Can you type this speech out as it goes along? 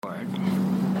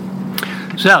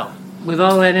So, with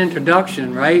all that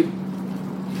introduction, right?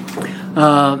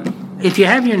 If you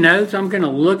have your notes, I'm going to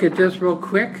look at this real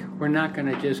quick. We're not going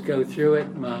to just go through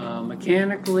it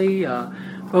mechanically,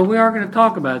 but we are going to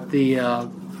talk about the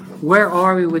where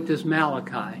are we with this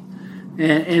Malachi.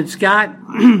 And Scott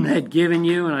had given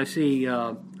you, and I see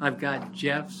I've got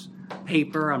Jeff's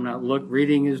paper. I'm not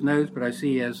reading his notes, but I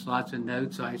see he has lots of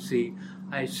notes. I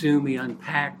assume he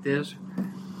unpacked this.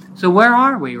 So where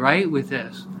are we, right, with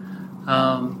this?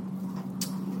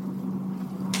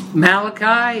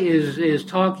 Malachi is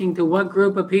talking to what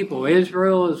group of people?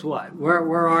 Israel is what?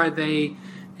 Where are they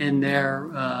in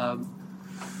their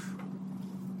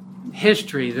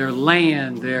history, their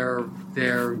land,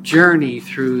 their journey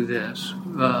through this?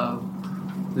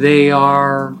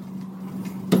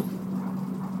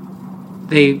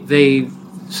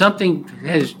 Something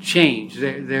has changed.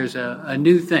 There's a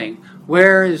new thing.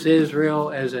 Where is Israel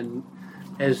as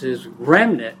his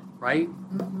remnant, right?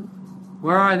 Mm-hmm.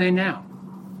 Where are they now?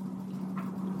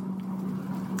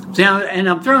 Now, and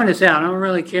I'm throwing this out. I don't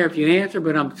really care if you answer,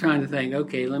 but I'm trying to think,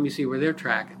 okay, let me see where they're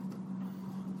tracking.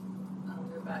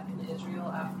 They're back in Israel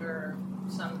after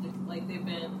they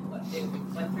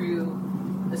went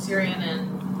through Assyrian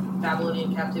and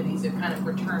Babylonian captivities. They've kind of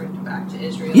returned back to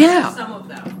Israel. Yeah. Some of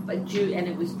them. But and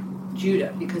it was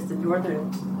Judah, because the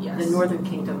northern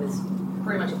kingdom is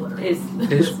pretty much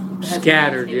obliterated. Is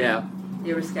scattered, yeah.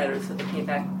 They were scattered, so they came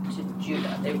back to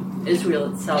Judah.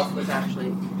 Israel itself was actually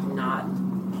not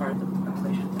part of the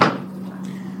equation.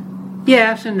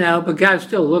 Yes and no, but God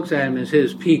still looks at him as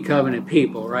his covenant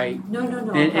people, right? No.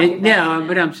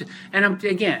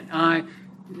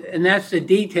 And that's the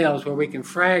details where we can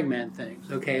fragment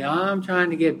things. Okay, I'm trying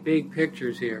to get big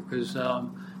pictures here because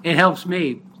it helps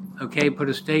me. Okay, put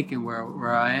a stake in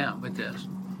where I am with this.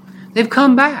 They've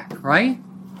come back, right?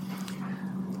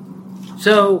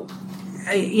 So,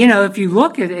 if you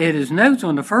look at his notes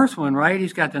on the first one, right,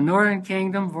 he's got the northern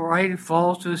kingdom, right, it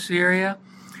falls to Assyria.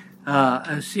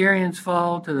 Assyrians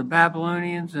fall to the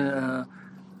Babylonians and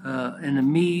the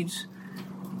Medes.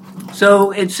 So,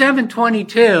 in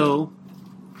 722,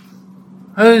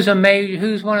 who's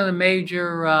one of the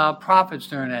major prophets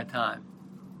during that time?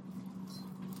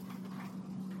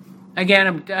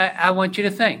 Again, I want you to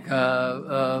think,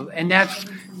 and that's...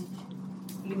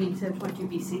 You mean 722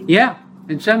 BC? Yeah,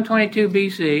 in 722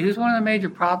 BC. Who's one of the major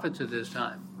prophets at this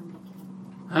time?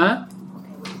 Huh?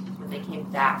 Okay, when they came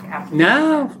back after...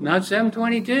 No, not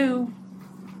 722.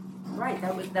 Right,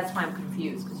 that's why I'm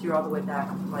confused, because you're all the way back.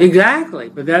 Exactly,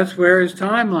 but that's where his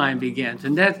timeline begins.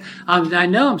 And I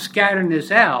know I'm scattering this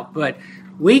out, but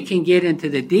we can get into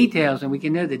the details, and we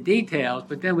can know the details,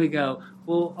 but then we go...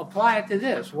 We'll apply it to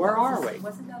this. Where are we?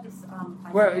 Wasn't that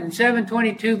Where in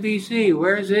 722 BC?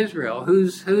 Where's Israel?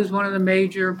 Who's one of the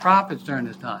major prophets during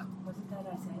this time? Wasn't that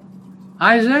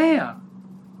Isaiah.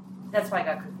 That's why I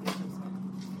got confused.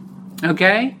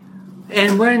 Okay,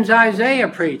 and when's Isaiah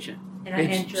preaching?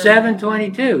 It's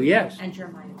 722. Yes. And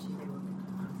Jeremiah too.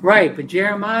 Right, but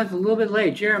Jeremiah's a little bit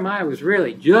late. Jeremiah was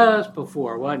really just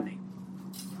before, wasn't he?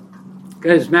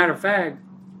 Because as a matter of fact,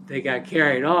 they got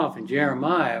carried off in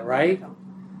Jeremiah, right?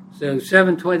 So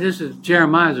 720. This is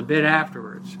Jeremiah's a bit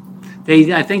afterwards.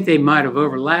 I think they might have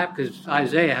overlapped because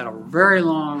Isaiah had a very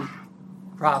long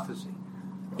prophecy.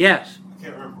 Yes. I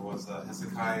can't remember. Was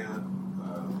Hezekiah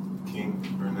king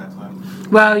during that time?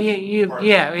 Well,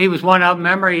 yeah, he was one of them.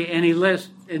 Remember, and he lists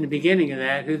in the beginning of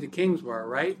that who the kings were,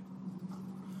 right?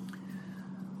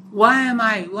 Why am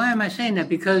I saying that?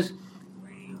 Because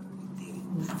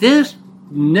this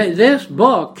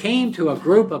book came to a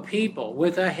group of people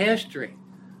with a history.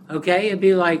 Okay, it'd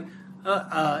be like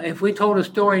if we told a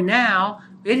story now,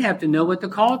 we'd have to know what the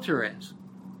culture is.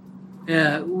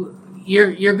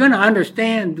 You're going to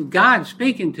understand God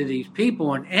speaking to these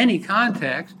people in any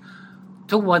context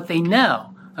to what they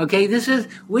know. Okay,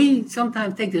 we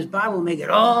sometimes think this Bible will make it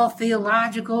all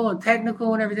theological and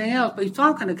technical and everything else, but he's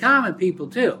talking to common people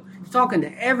too. He's talking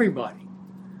to everybody.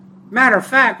 Matter of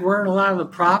fact, weren't a lot of the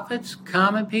prophets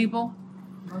common people?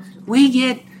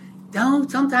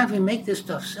 Sometimes we make this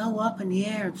stuff so up in the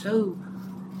air and so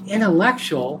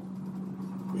intellectual.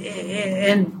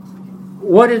 And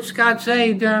what did Scott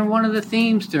say during one of the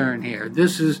themes during here?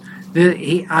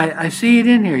 I see it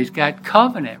in here. He's got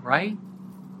covenant, right?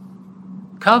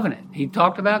 Covenant. He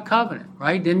talked about covenant,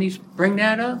 right? Didn't he bring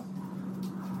that up?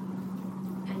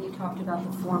 And you talked about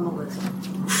the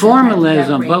formalism.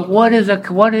 Formalism, but what is a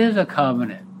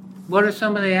covenant? What are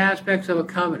some of the aspects of a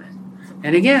covenant?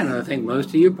 And again, I think most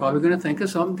of you are probably going to think of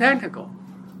something technical.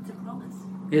 It's a promise.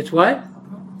 It's what?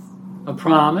 A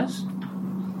promise.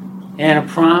 A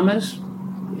promise.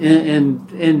 And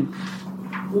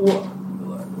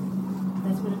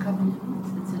That's what a covenant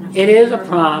is. It's an It is a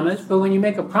promise, but when you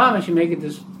make a promise, you make it to.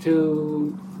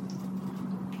 Do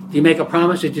you make a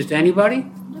promise to just anybody?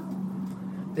 No.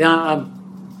 Now,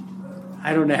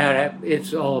 I don't know how to.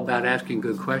 It's all about asking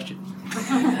good questions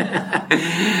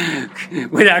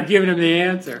without giving them the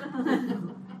answer.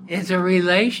 It's a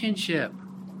relationship.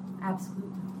 Absolutely.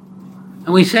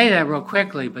 And we say that real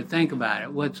quickly, but think about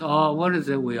it. What is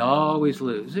it we always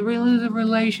lose? We lose a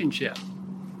relationship.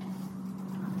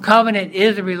 Covenant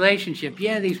is a relationship.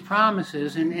 Yeah, these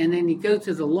promises, and then you go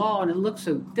through the law, and it looks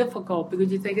so difficult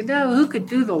because you think, no, who could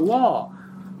do the law?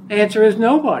 The answer is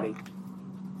nobody.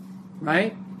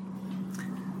 Right?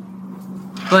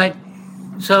 But,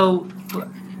 so,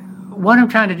 what I'm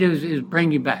trying to do is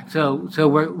bring you back. So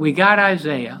we got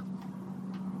Isaiah.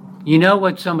 You know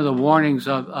what some of the warnings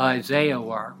of Isaiah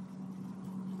were,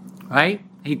 right?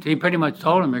 He pretty much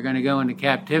told them they're going to go into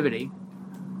captivity.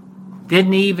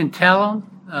 Didn't he even tell them,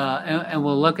 and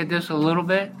we'll look at this a little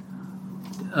bit,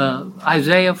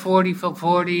 Isaiah 44,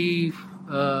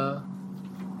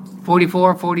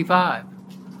 45.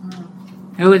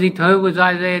 Who was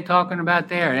Isaiah talking about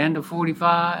there? End of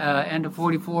 45, end of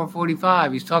 44,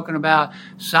 45. He's talking about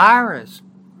Cyrus.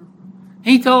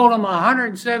 He told them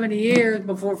 170 years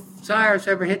before Cyrus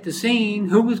ever hit the scene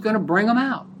who was going to bring them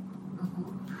out.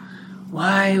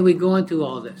 Why are we going through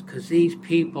all this? Because these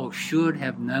people should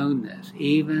have known this,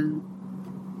 even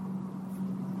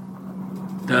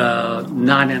the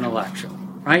non-intellectual,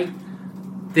 right?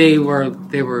 They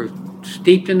were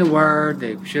steeped in the Word.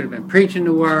 They should have been preaching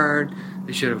the Word.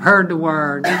 They should have heard the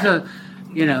Word.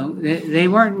 They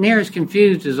weren't near as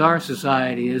confused as our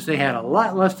society is. They had a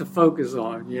lot less to focus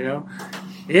on,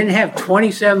 They didn't have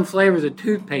 27 flavors of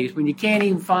toothpaste when you can't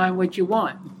even find what you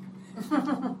want.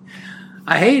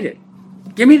 I hate it.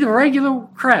 Give me the regular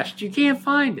Crest. You can't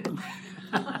find it.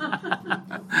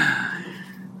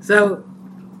 So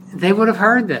they would have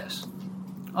heard this.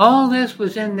 All this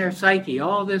was in their psyche.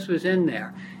 All this was in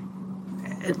there.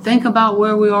 Think about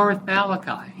where we are with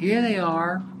Malachi. Here they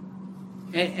are.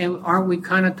 And aren't we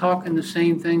kind of talking the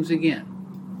same things again?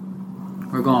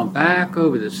 We're going back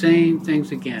over the same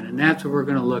things again. And that's what we're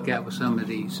going to look at with some of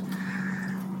these.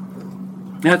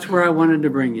 That's where I wanted to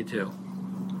bring you to.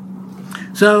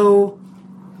 So,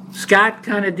 Scott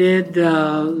kind of did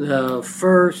the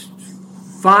first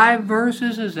 5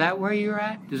 verses. Is that where you're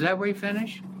at? Is that where you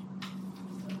finished?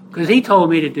 Because he told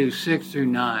me to do 6 through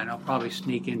 9. I'll probably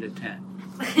sneak into 10.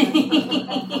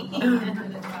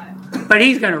 But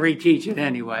he's going to reteach it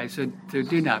anyway, so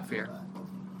do not fear.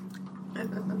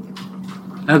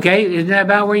 Okay, isn't that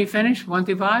about where you finished? 1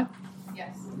 through 5?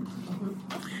 Yes.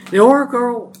 The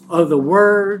oracle of the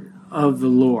word of the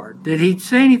Lord. Did he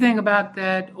say anything about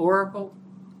that oracle?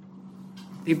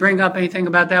 Did he bring up anything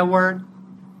about that word?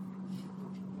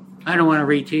 I don't want to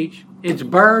reteach. It's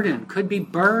burden. Could be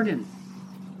burden.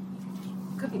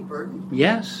 Could be burden.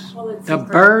 Yes. Well, it's the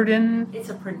burden. It's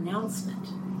a pronouncement.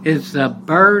 It's the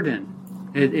burden.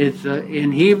 It's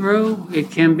in Hebrew.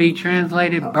 It can be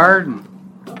translated burden.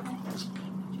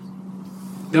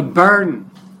 The burden.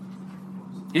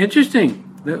 Interesting.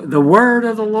 The word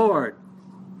of the Lord.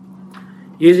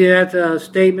 Usually that's a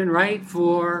statement, right,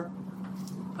 for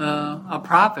a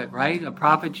prophet, right? A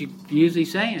prophet usually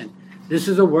saying, this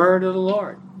is the word of the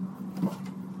Lord.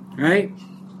 Right?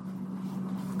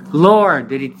 Lord,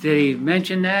 did he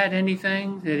mention that?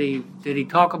 Anything? Did he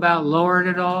talk about Lord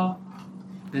at all?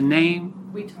 The name?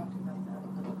 We talked about that a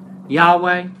little bit.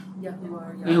 Yahweh?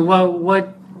 Yahuwah, And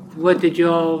what did you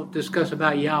all discuss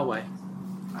about Yahweh?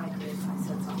 I did. I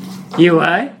said something. You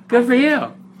what? Good for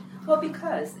you. Well,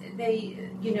 because they,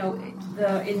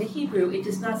 in the Hebrew, it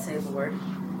does not say Lord.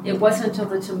 It wasn't until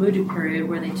the Talmudic period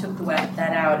where they took that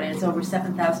out, and it's over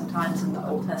 7,000 times in the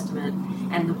Old Testament,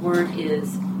 and the word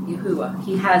is Yahuwah.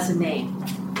 He has a name.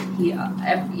 The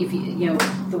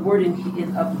word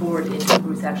of Lord in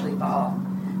Hebrew is actually Baal.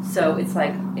 So it's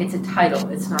like, it's a title,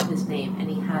 it's not his name, and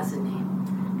he has a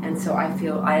name. And so I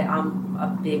feel I'm a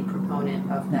big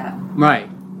proponent of that. Right.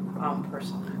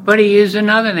 Personally. But he used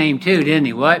another name too, didn't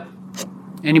he? What?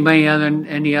 Any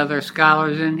other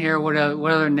scholars in here? What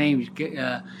other names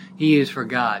he used for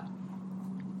God?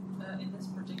 In this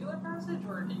particular passage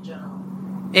or in general?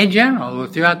 In general,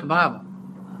 throughout the Bible.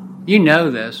 You know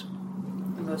this.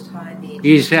 The Most High name.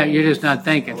 You're just not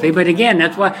thinking. See, but again,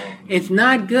 that's why it's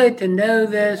not good to know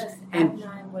this. And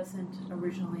Adonai wasn't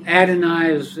originally.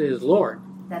 Adonai is Lord.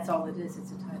 That's all it is.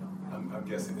 It's a title. Right? I'm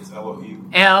guessing it's Elohim.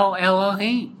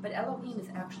 Elohim. But Elohim is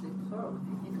actually plural if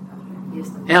you think about it. He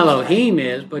is the Elohim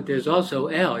is, but there's also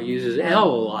El. He uses El a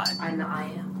lot. I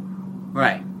am.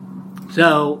 Right.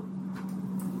 So,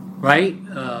 right?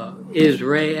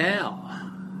 Israel.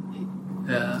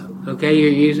 Okay, you're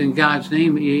using God's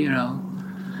name,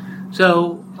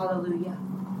 So, Hallelujah.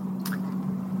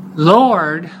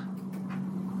 Lord,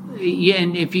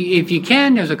 and if you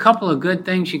can, there's a couple of good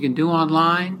things you can do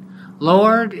online.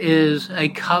 Lord is a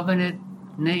covenant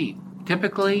name.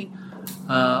 Typically,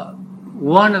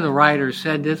 one of the writers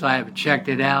said this. I haven't checked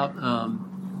it out.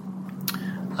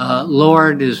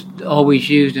 Lord is always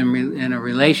used in a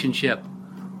relationship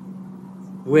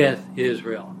with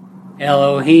Israel.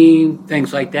 Elohim,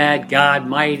 things like that. God,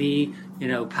 mighty,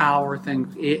 power,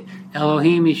 things.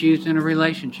 Elohim is used in a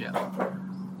relationship.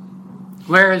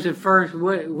 Whereas at first,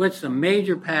 what's the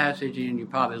major passage, and you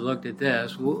probably looked at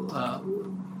this,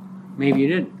 maybe you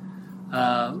didn't.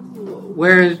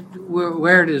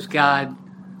 Where does God,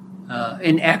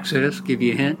 in Exodus, give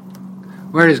you a hint,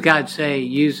 where does God say,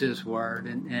 use this word?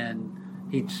 And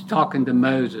he's talking to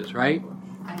Moses, right?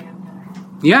 I am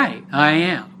God. Yeah, I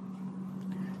am.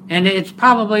 And it's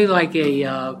probably like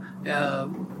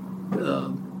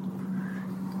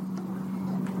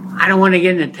I don't want to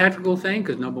get into a technical thing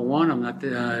because number one, I'm not,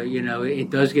 it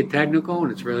does get technical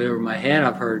and it's really over my head.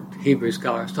 I've heard Hebrew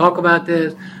scholars talk about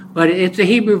this, but it's a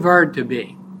Hebrew verb to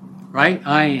be, right?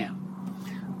 I am.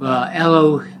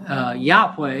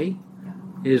 Yahweh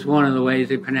is one of the ways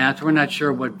they pronounce it. We're not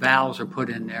sure what vowels are put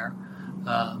in there.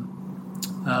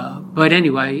 But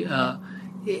anyway,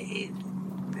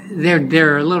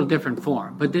 they're a little different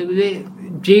form. But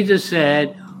Jesus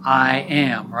said, I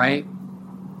am, right?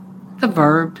 The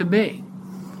verb to be.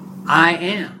 I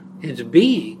am. It's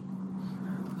being.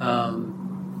 I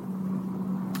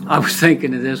was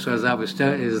thinking of this as I was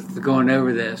going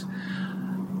over this.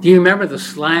 Do you remember the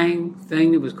slang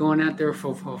thing that was going out there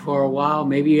for a while?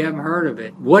 Maybe you haven't heard of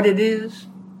it. What it is?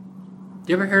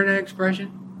 You ever heard that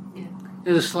expression? Yeah.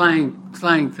 It's a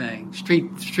slang thing,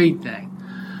 street thing.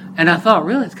 And I thought,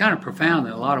 really, it's kind of profound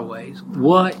in a lot of ways.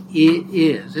 What it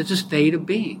is. It's a state of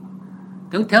being.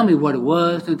 Don't tell me what it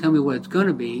was. Don't tell me what it's going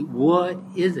to be. What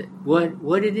is it?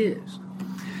 What it is.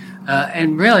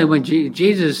 And really, when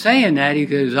Jesus is saying that, he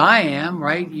goes, I am,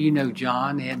 right?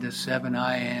 John, they had the 7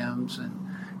 I ams. And,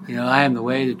 I am the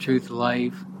way, the truth, the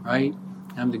life, right?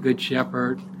 I'm the good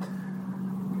shepherd.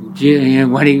 When he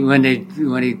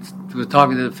was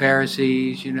talking to the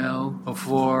Pharisees,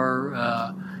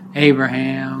 before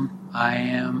Abraham, I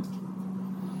am.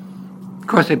 Of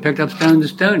course, they picked up stone to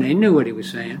stone. They knew what he was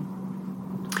saying.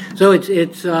 So it's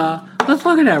let's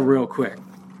look at that real quick.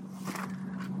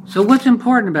 So what's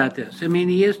important about this? I mean,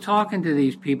 he is talking to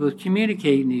these people, he's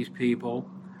communicating to these people.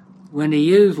 When they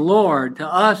use Lord, to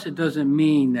us it doesn't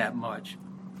mean that much.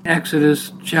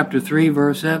 Exodus chapter 3,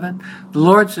 verse 7. The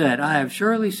Lord said, I have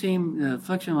surely seen the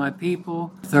affliction of my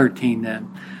people. 13 then.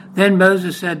 Then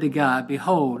Moses said to God,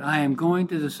 behold, I am going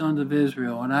to the sons of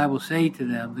Israel, and I will say to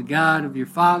them, the God of your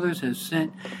fathers has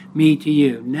sent me to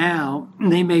you. Now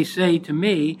they may say to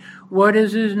me, what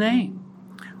is his name?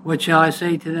 What shall I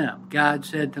say to them? God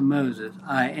said to Moses,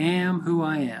 I am who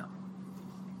I am.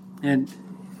 And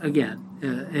again,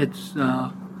 it's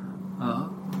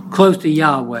close to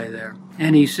Yahweh there.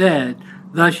 And he said,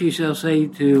 thus you shall say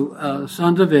to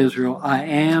sons of Israel, I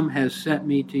am has sent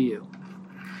me to you.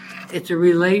 It's a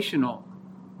relational,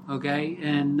 okay?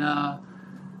 And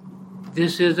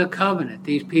this is a covenant.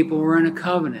 These people were in a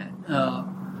covenant.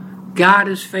 God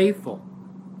is faithful,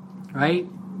 right?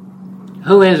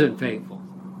 Who isn't faithful?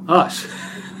 Us.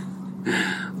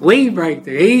 We break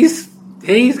He's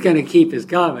going to keep his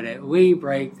covenant. We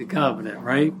break the covenant,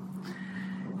 right?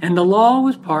 And the law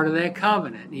was part of that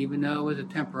covenant. Even though it was a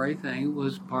temporary thing, it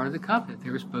was part of the covenant.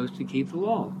 They were supposed to keep the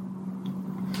law.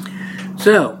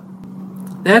 So,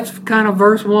 that's kind of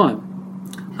verse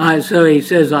 1. So he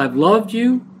says, I've loved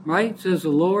you, right? Says the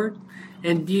Lord.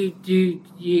 And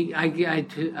I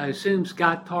assume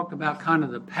Scott talked about kind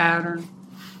of the pattern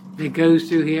that goes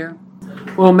through here.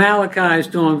 Well, Malachi is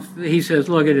doing, he says,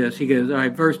 look at this. He goes, all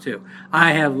right, verse 2.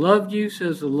 I have loved you,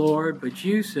 says the Lord, but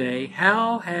you say,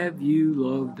 how have you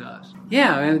loved us?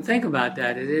 Yeah, and think about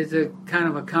that. It is a kind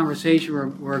of a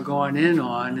conversation we're going in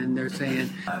on, and they're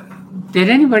saying, did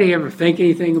anybody ever think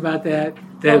anything about that?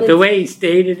 The way he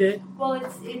stated it? Well,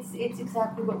 it's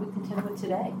exactly what we contend with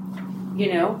today.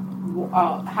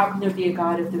 How can there be a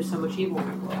God if there's so much evil in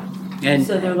the world? And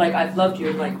so they're like, I've loved you.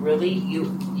 I'm like, really?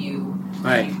 You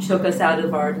took us out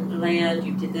of our land,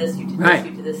 you did this, you did this,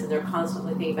 you did this, and they're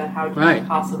constantly thinking about how do you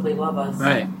possibly love us.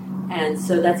 Right. And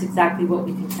so that's exactly what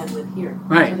we contend with here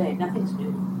today. Nothing's new.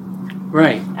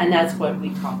 Right. And that's what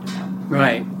we talked about.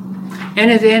 Right. And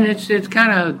it's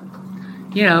kind of,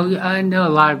 I know a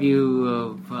lot of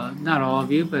you, not all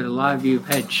of you, but a lot of you have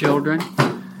had children.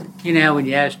 You know, when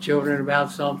you ask children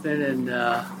about something and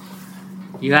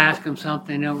you ask them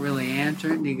something, they don't really answer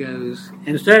it, and he goes,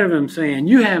 instead of him saying,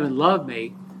 "You haven't loved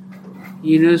me,"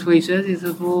 you notice what he says? He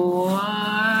says, "Well,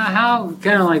 how?"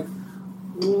 Kind of like,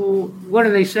 well, what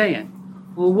are they saying?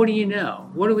 Well, what do you know?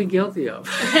 What are we guilty of?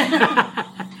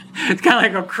 It's kind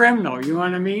of like a criminal, you know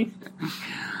what I mean?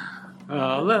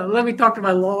 Let me talk to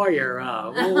my lawyer.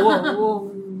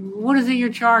 What is it you're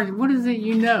charged? What is it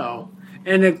you know?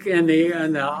 And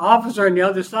the officer on the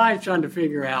other side is trying to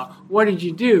figure out, what did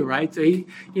you do, right? So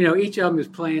each of them is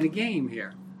playing a game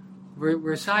here.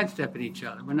 We're sidestepping each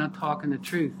other. We're not talking the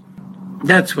truth.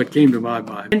 That's what came to my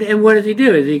mind. And what does he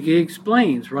do? He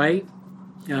explains, right?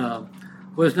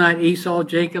 Was not Esau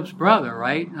Jacob's brother,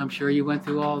 right? I'm sure you went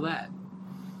through all that.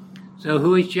 So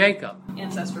who is Jacob?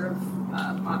 Ancestor of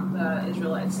the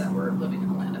Israelites that were living in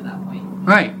the land at that point.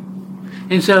 Right.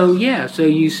 And so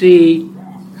you see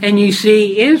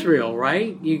Israel,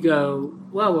 right? You go,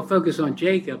 well, we'll focus on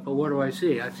Jacob, but what do I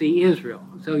see? I see Israel.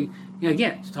 So,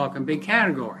 again, it's talking big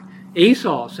category.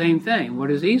 Esau, same thing. What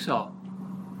is Esau?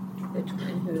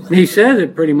 He says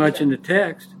it pretty much in the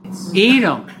text.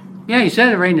 Edom. Yeah, he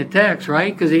says it right in the text,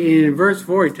 right? Because in verse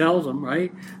 4 he tells them,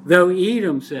 right? Though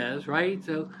Edom says, right?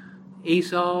 So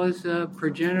Esau is the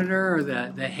progenitor or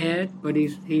the head, but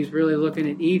he's really looking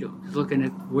at Edom. He's looking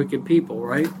at wicked people,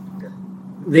 right?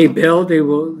 They build,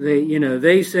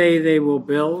 they say they will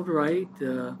build, right?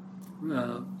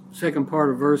 Second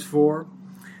part of verse 4.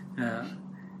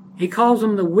 He calls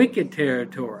them the wicked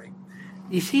territory.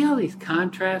 You see all these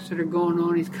contrasts that are going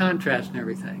on? He's contrasting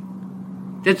everything.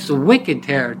 That's the wicked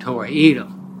territory,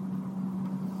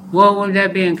 Edom. What would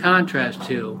that be in contrast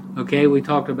to? Okay, we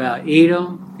talked about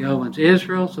Edom. The other one's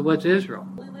Israel. So what's Israel?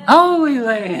 Holy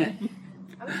land.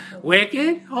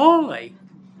 Wicked, holy.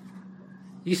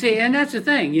 You see, and that's the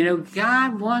thing.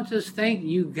 God wants us to think.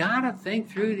 You got to think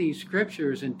through these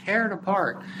scriptures and tear it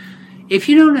apart. If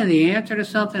you don't know the answer to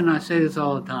something, and I say this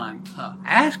all the time,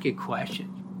 ask a question.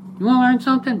 You want to learn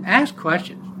something? Ask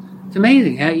questions. It's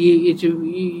amazing how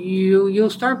you'll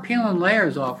start peeling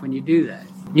layers off when you do that.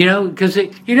 Because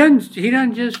he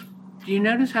doesn't just. Do you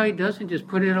notice how he doesn't just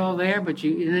put it all there? And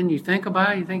then you think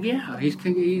about it. You think, yeah,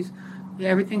 he's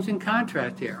everything's in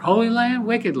contrast here. Holy land,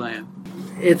 wicked land.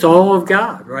 It's all of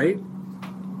God, right?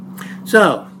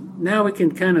 So now we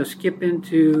can kind of skip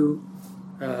into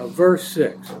verse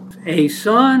 6. A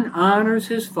son honors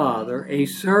his father, a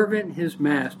servant his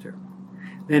master.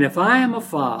 Then if I am a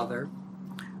father,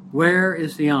 where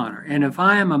is the honor? And if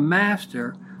I am a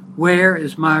master, where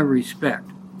is my respect?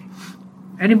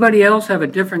 Anybody else have a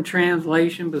different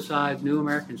translation besides New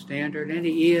American Standard?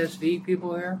 Any ESV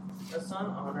people there? A son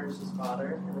honors his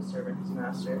father, and a servant his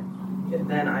master. If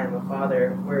then I am a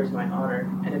father, where is my honor?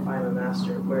 And if I am a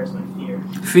master, where is my fear?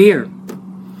 Fear.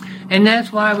 And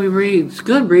that's why we read, it's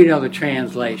good to read other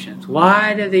translations.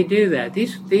 Why do they do that?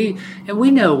 And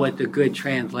we know what the good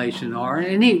translations are.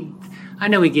 And I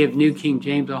know we give New King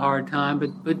James a hard time,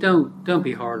 but don't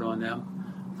be hard on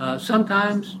them.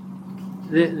 Sometimes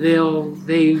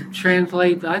they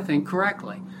translate, I think,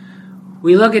 correctly.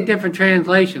 We look at different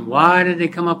translation. Why did they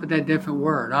come up with that different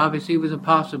word? Obviously, it was a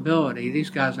possibility.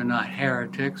 These guys are not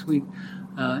heretics.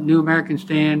 New American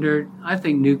Standard, I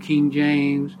think New King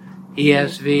James,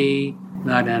 ESV,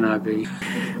 not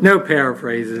NIV. No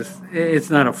paraphrases. It's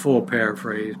not a full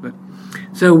paraphrase. But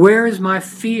so where is my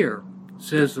fear,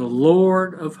 says the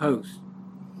Lord of hosts.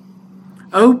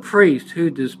 O priest who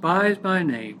despise my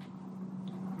name,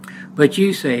 but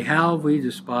you say, how have we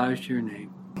despised your name?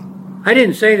 I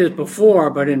didn't say this before,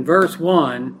 but in verse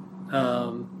 1,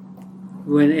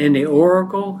 when in the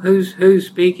oracle, who's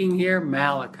speaking here?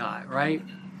 Malachi, right?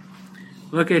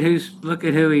 Look at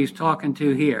who he's talking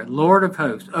to here. Lord of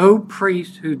hosts, O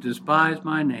priest who despise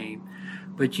my name,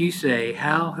 but you say,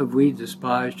 how have we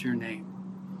despised your name?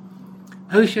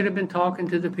 Who should have been talking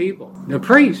to the people? The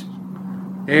priests.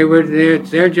 It's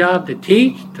their job to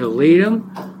teach, to lead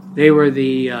them. They were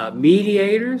the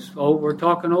mediators. Oh, we're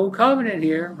talking Old Covenant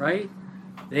here, right?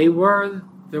 They were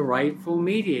the rightful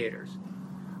mediators.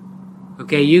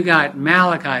 Okay, you got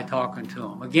Malachi talking to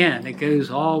them. Again, it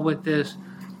goes all with this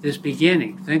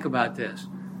beginning. Think about this.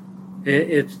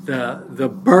 It's the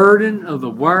burden of the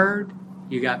word.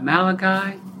 You got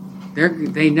Malachi.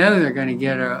 They know they're going to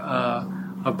get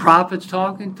a prophet's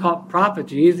talking.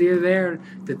 Prophets usually are there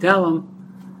to tell them,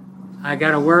 I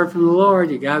got a word from the Lord.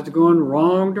 You guys are going the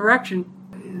wrong direction.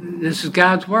 This is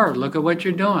God's word. Look at what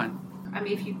you're doing. I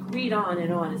mean, if you read on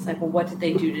and on, it's like, well, what did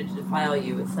they do to defile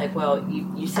you? It's like, well,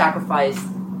 you sacrifice,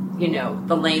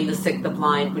 the lame, the sick, the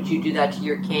blind. Would you do that to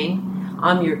your king?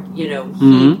 I'm your, he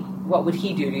what would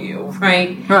he do to you,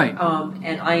 right? Right.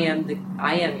 And I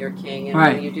am your king, and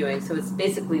Right. what are you doing? So it's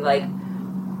basically like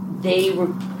they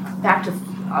were back to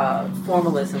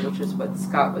formalism, which is what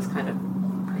Scott was kind of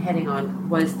heading on,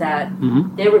 was that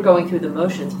Mm-hmm. they were going through the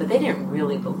motions, but they didn't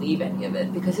really believe any of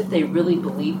it, because if they really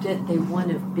believed it, they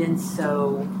wouldn't have been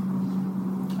so.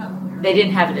 They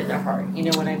didn't have it in their heart. You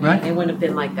know what I mean? Right. They wouldn't have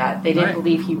been like that. They didn't Right.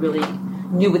 believe he really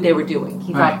knew what they were doing.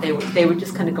 He Right. thought they were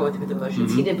just kind of going through the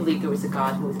motions. Mhm. He didn't believe there was a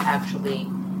God who was actually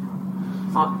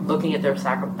looking at their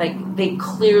sacrifice. Like, they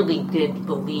clearly did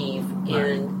believe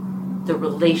in the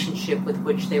relationship with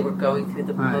which they were going through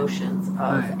the Right. motions of,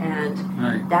 Right. and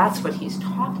Right. that's what he's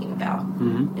talking about.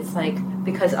 Mm-hmm. It's like,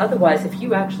 because otherwise, if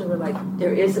you actually were like,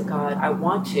 there is a God, I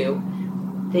want to,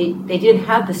 they didn't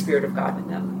have the Spirit of God in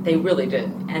them. They really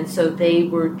didn't. And so they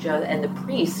were just, and the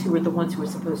priests, who were the ones who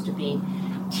were supposed to be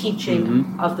teaching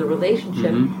Mhm. of the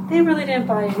relationship, Mhm. they really didn't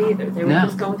buy it either. They were No.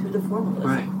 just going through the formalism,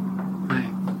 Right.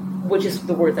 Right. which is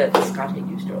the word that Scott had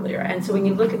used earlier. And so when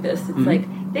you look at this, it's Mhm. like,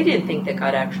 they didn't think that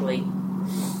God actually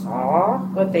saw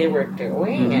what they were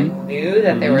doing Mhm. and knew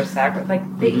that they Mhm. were sacrificing.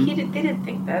 Like, they didn't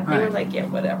think that. They were Right. like, yeah,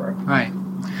 whatever. Right.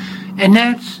 And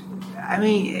that's, I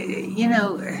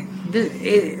mean,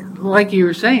 like you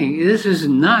were saying, this is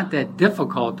not that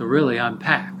difficult to really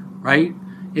unpack, right?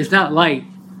 It's not like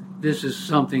this is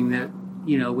something that,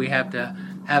 we have to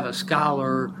have a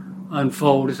scholar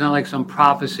unfold. It's not like some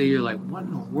prophecy. You're like, what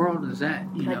in the world is that?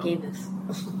 Like Amos.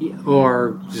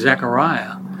 Or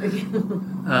Zechariah.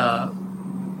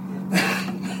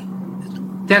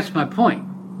 That's my point.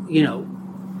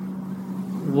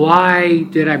 Why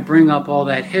did I bring up all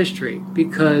that history?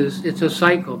 Because it's a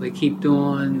cycle. They keep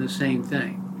doing the same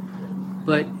thing.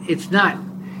 But it's not.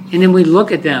 And then we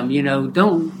look at them,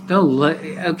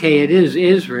 okay, it is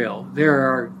Israel. There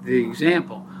are the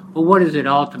example. But what is it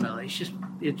ultimately?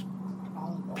 It's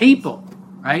people,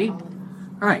 right?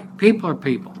 Right. People are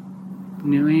people.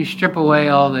 When you strip away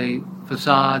all the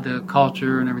facade, the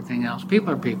culture, and everything else,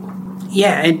 people are people.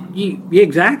 Yeah, and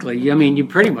exactly. I mean, you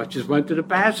pretty much just went to the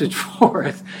passage for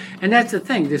us. And that's the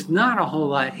thing. There's not a whole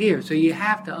lot here. So you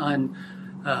have to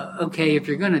okay, if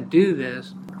you're going to do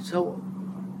this, so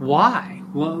why?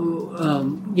 Well,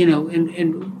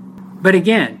 but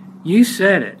again, you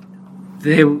said it.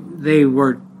 They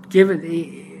were given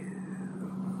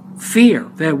fear,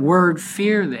 that word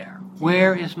fear there.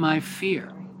 Where is my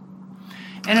fear?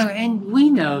 And we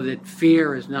know that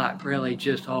fear is not really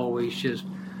just always just,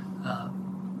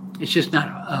 it's just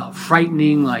not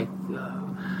frightening, like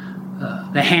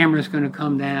the hammer's going to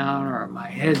come down or my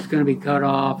head's going to be cut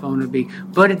off.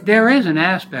 But there is an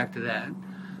aspect to that.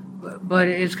 But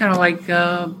it's kind of like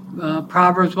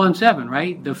Proverbs 1:7,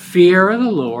 right? The fear of the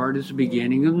Lord is the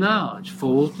beginning of knowledge.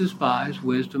 Fools despise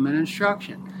wisdom and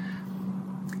instruction.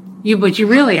 But you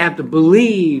really have to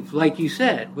believe, like you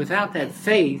said, without that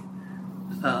faith,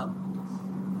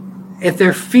 if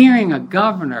they're fearing a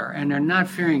governor and they're not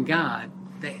fearing God,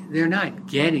 they're not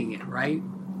getting it, right?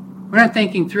 We're not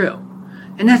thinking through.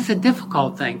 And that's the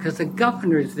difficult thing, because the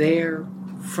governor's there,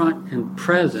 front and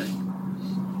present.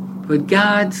 But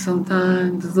God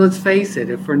sometimes, let's face it,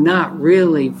 if we're not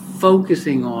really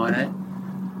focusing on it,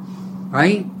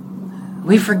 right,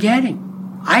 we forget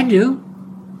Him. I do.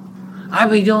 I'd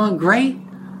be doing great.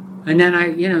 And then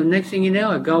next thing you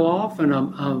know, I go off and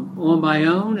I'm on my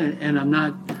own and I'm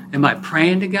not, am I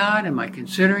praying to God? Am I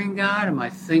considering God? Am I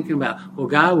thinking about, well,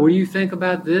 God, what do you think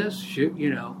about this?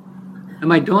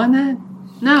 Am I doing that?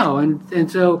 No. And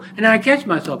then I catch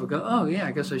myself and go, oh yeah,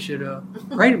 I guess I should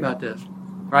write about this.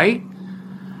 Right?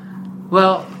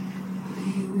 Well,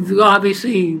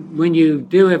 obviously, when you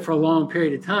do it for a long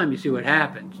period of time, you see what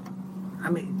happens. I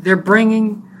mean, they're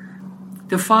bringing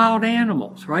defiled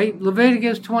animals, right?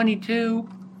 Leviticus 22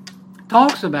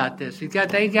 talks about this. They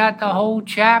got the whole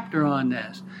chapter on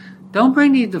this. Don't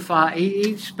bring these defiled.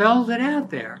 He spells it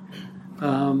out there.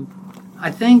 I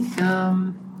think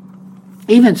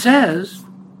even says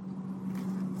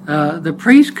the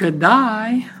priest could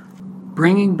die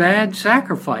bringing bad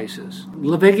sacrifices.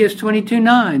 Leviticus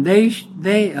 22:9.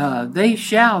 They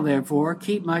shall therefore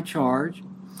keep my charge,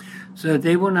 so that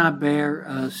they will not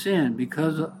bear sin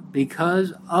because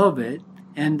of it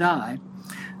and die.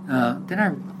 I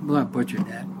butchered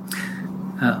that.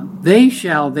 They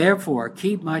shall therefore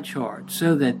keep my charge,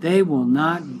 so that they will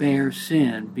not bear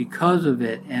sin because of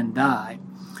it and die.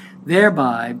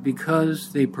 Thereby,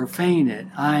 because they profane it,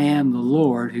 I am the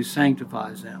Lord who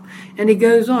sanctifies them. And he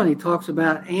goes on, he talks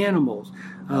about animals.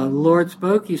 The Lord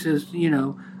spoke, he says,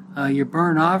 your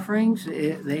burnt offerings,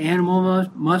 the animal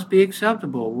must be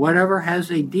acceptable. Whatever has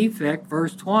a defect,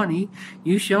 verse 20,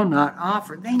 you shall not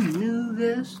offer. They knew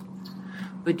this.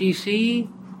 But do you see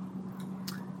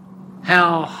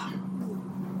how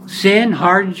sin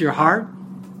hardens your heart,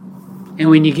 and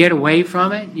when you get away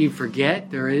from it, you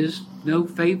forget there is no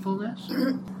faithfulness.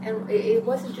 And it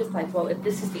wasn't just like, well, if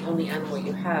this is the only animal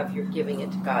you have, you're giving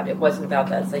it to God. It wasn't about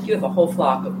that. It's like you have a whole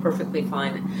flock of perfectly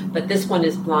fine, but this one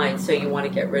is blind, so you want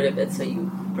to get rid of it, so you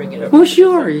bring it over. Well,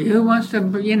 sure. Who wants to,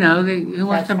 who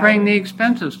wants to That's bring right. the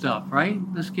expensive stuff, right?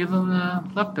 Let's give them the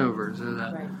leftovers or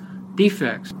the Right.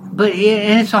 defects. But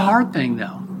and it's a hard thing,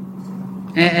 though.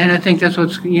 And I think that's what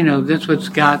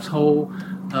Scott's whole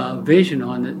vision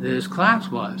on this class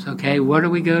was. Okay, where do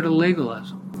we go to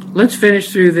legalism? Let's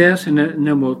finish through this, and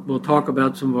then we'll talk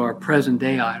about some of our present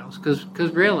day idols, because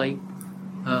really,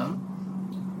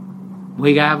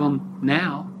 we have them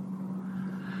now.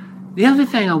 The other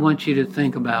thing I want you to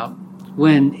think about,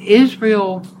 when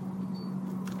Israel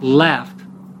left,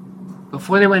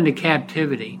 before they went into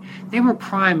captivity, they were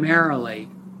primarily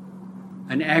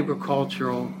an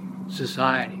agricultural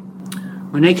society.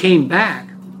 When they came back,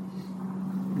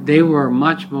 they were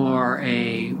much more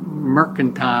a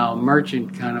merchant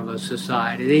kind of a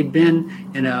society. They'd been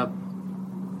in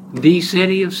the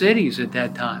city of cities at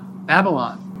that time,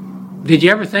 Babylon. Did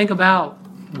you ever think about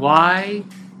why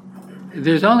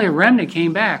there's only a remnant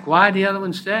came back? Why did the other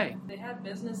ones stay? They had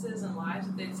businesses and lives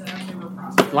that they'd set up. They were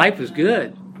prosperous. Life was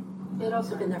good. They'd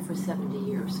also been there for 70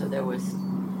 years, so there was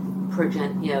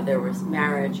there was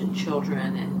marriage and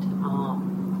children, and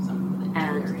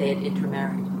they had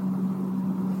intermarried,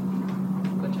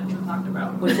 Which I talked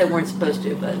about. which they weren't supposed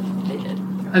to, but they did.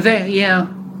 And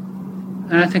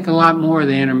I think a lot more of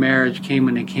the intermarriage came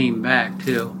when they came back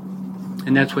too,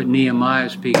 and that's what Nehemiah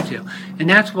speaks to, and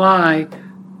that's why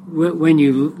when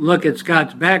you look at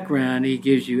Scott's background, he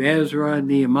gives you Ezra,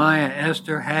 Nehemiah,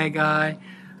 Esther, Haggai,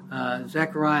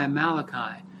 Zechariah, and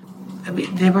Malachi. I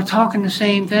mean, they were talking the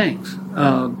same things.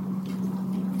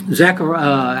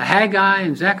 Haggai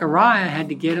and Zechariah had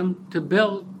to get them to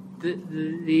build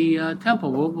the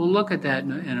temple. We'll look at that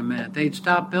in a minute. They'd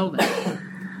stop building.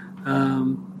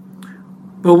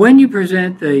 But when you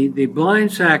present the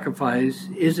blind sacrifice,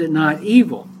 is it not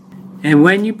evil? And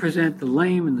when you present the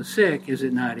lame and the sick, is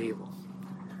it not evil?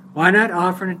 Why not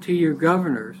offer it to your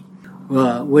governors?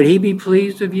 Would he be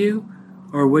pleased of you?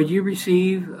 Or would he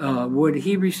receive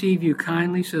you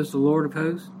kindly, says the Lord of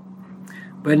hosts?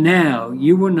 But now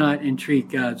you will not entreat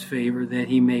God's favor that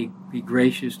he may be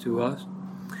gracious to us.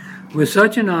 With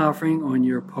such an offering on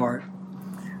your part,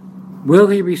 will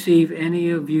he receive any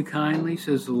of you kindly,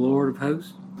 says the Lord of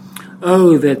hosts?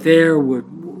 Oh, that there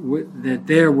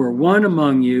were one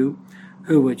among you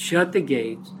who would shut the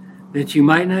gates, that you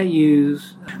might not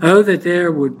use. Oh, that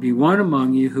there would be one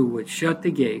among you who would shut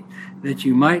the gate, that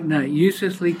you might not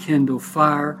uselessly kindle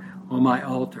fire on my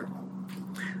altar.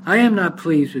 I am not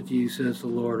pleased with you, says the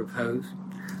Lord of hosts,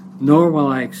 nor will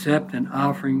I accept an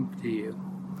offering to you.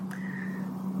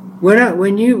 What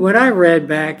I read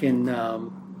back in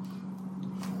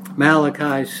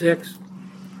Malachi 6,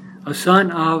 a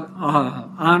son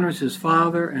honors his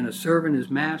father and a servant his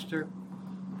master.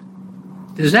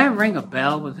 Does that ring a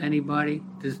bell with anybody?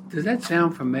 Does that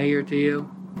sound familiar to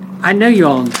you? I know you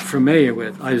all are familiar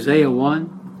with Isaiah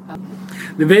 1.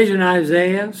 The vision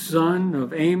Isaiah, son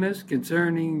of Amos,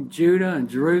 concerning Judah and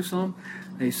Jerusalem,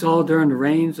 they saw during the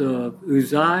reigns of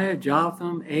Uzziah,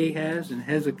 Jotham, Ahaz, and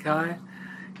Hezekiah,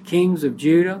 kings of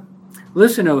Judah.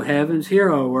 Listen, O heavens, hear,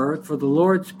 O earth, for the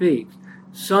Lord speaks.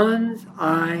 Sons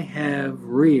I have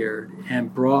reared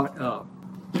and brought up.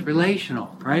 It's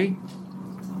relational, right?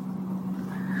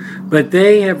 But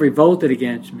they have revolted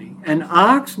against me. An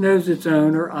ox knows its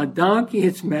owner, a donkey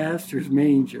its master's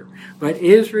manger. But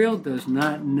Israel does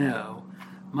not know.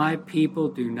 My people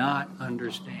do not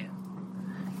understand.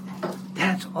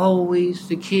 That's always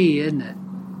the key, isn't it?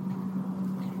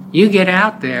 You get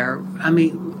out there, I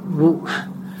mean,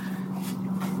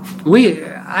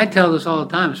 I tell this all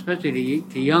the time, especially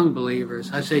to young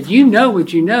believers. I said, you know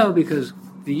what you know because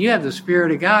you have the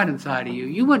Spirit of God inside of you.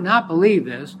 You would not believe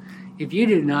this if you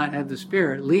did not have the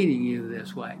Spirit leading you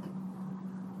this way.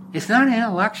 It's not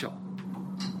intellectual.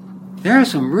 There are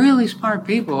some really smart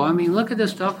people. I mean, look at the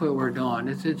stuff that we're doing.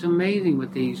 It's amazing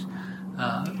with these.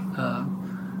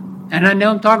 And I know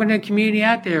I'm talking to a community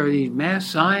out there, these math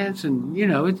science, and,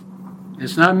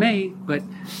 it's not me, but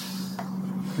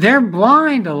they're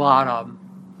blind, a lot of them.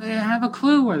 They don't have a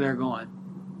clue where they're going.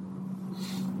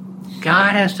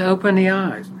 God has to open the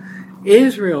eyes.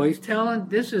 Israel, he's telling,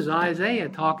 this is Isaiah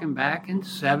talking back in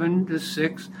 7 to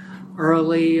 6,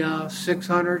 early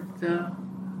 600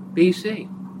 BC,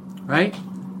 right?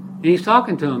 And he's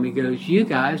talking to them. He goes, you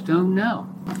guys don't know.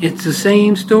 It's the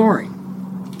same story.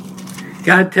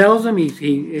 God tells him,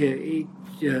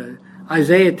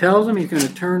 Isaiah tells them he's going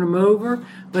to turn them over,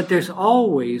 but there's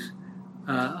always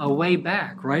a way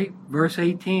back, right? Verse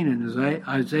 18 in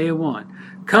Isaiah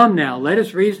 1. Come now, let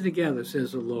us reason together,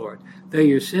 says the Lord. Though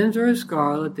your sins are as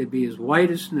scarlet, they be as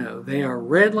white as snow. They are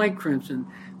red like crimson,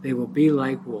 they will be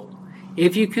like wool.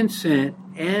 If you consent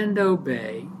and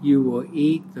obey, you will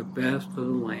eat the best of the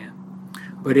land.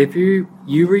 But if you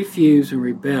refuse and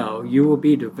rebel, you will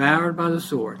be devoured by the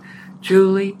sword.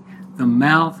 Truly, the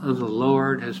mouth of the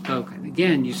Lord has spoken.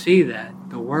 Again, you see that.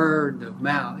 The word, the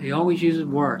mouth. He always uses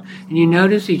word. And you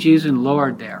notice he's using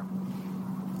Lord there.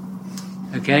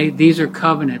 Okay? These are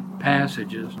covenant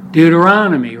passages.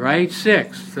 Deuteronomy, right?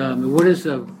 6. What is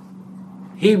the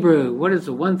Hebrew? What is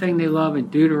the one thing they love in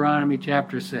Deuteronomy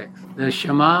chapter 6? The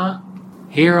Shema.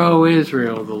 Hear, O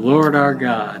Israel, the Lord our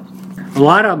God. A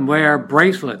lot of them wear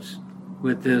bracelets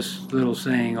with this little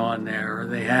saying on there, or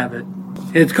they have it.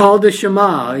 It's called the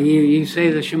Shema. You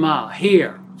say the Shema.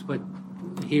 Hear. It's what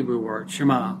the Hebrew word,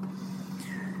 Shema.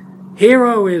 Hear,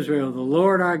 O Israel, the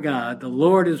Lord our God, the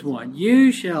Lord is one.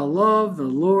 You shall love the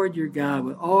Lord your God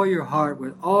with all your heart,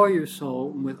 with all your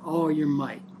soul, and with all your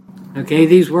might. Okay,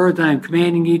 these words I am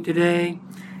commanding you today.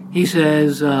 He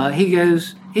says,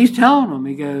 he's telling them,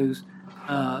 he goes,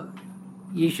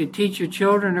 you should teach your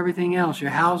children everything else.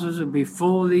 Your houses will be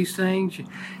full of these things.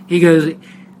 He goes,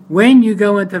 when you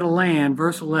go into the land,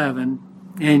 verse 11,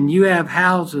 and you have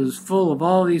houses full of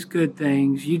all these good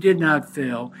things you did not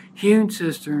fill, hewn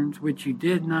cisterns which you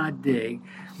did not dig,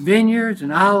 vineyards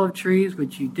and olive trees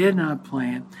which you did not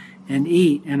plant, and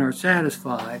eat and are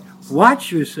satisfied,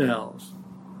 watch yourselves,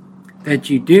 that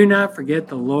you do not forget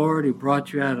the Lord who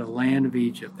brought you out of the land of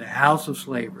Egypt, the house of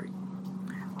slavery.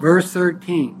 Verse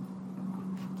 13.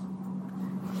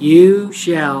 You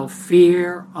shall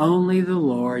fear only the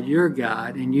Lord your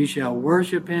God, and you shall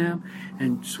worship him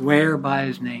and swear by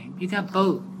his name. You got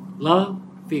both. Love,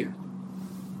 fear.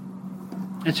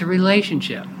 It's a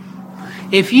relationship.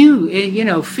 If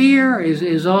fear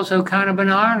is also kind of an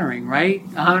honoring, right?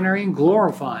 Honoring,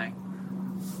 glorifying.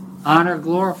 Honor,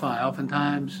 glorify.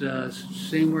 Oftentimes,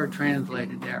 same word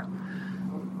translated there.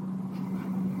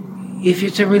 If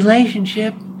it's a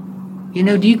relationship,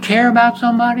 do you care about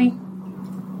somebody?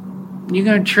 You're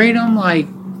going to treat them like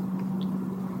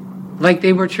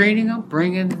they were treating them,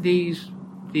 bringing these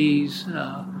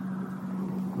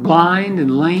blind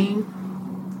and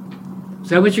lame. Is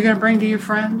that what you're going to bring to your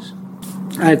friends?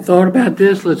 I thought about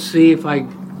this. Let's see if I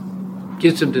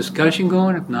get some discussion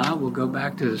going. If not, we'll go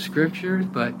back to the scriptures.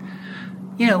 But,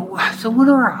 so what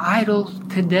are our idols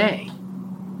today?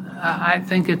 I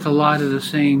think it's a lot of the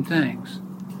same things.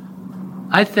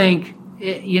 I think,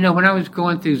 when I was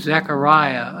going through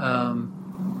Zechariah,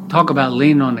 talk about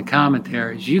leaning on the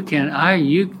commentaries.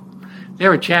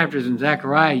 There are chapters in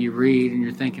Zechariah you read and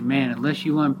you're thinking, man,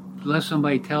 unless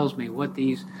somebody tells me what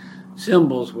these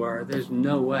symbols were, there's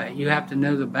no way. You have to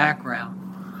know the background.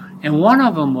 And one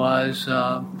of them was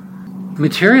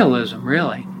materialism,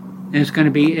 really.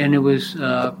 And it was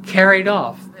carried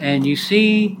off. And you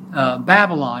see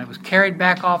Babylon. It was carried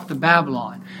back off to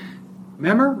Babylon.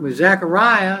 Remember, with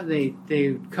Zechariah,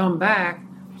 they come back.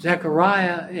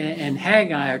 Zechariah and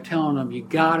Haggai are telling them, you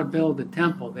got to build the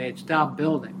temple. They had stopped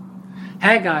building.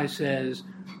 Haggai says,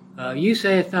 you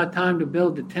say it's not time to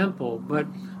build the temple, but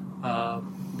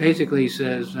basically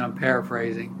says, and I'm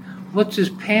paraphrasing, what's this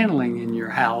paneling in your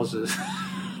houses?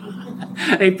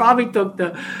 That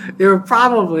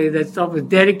stuff was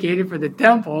dedicated for the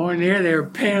temple, and they were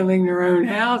paneling their own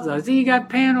houses. See, you got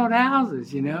paneled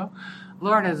houses,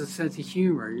 Lord has a sense of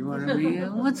humor. You know what I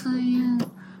mean?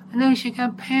 I know she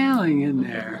got paneling in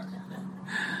there.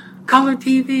 Color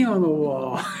TV on the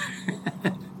wall.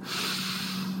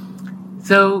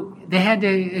 So they had to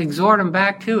exhort him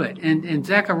back to it. And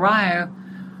Zechariah,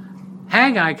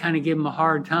 Haggai kind of gave him a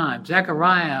hard time.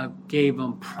 Zechariah gave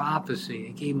him prophecy.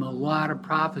 He gave him a lot of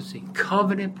prophecy.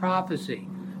 Covenant prophecy.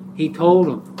 He told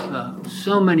them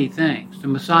so many things. The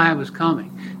Messiah was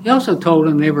coming. He also told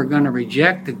them they were going to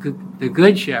reject the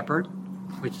good shepherd,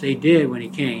 which they did when he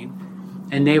came,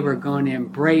 and they were going to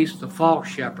embrace the false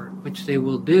shepherd, which they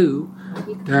will do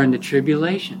during the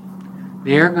tribulation.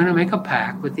 They're going to make a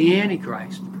pact with the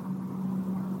Antichrist.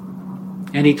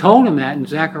 And he told them that in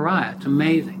Zechariah. It's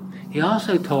amazing. He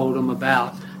also told them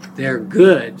about their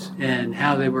goods and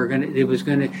how they were going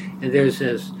to, and there's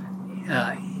this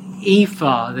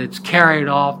ephah that's carried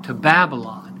off to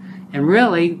Babylon. And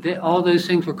really, all those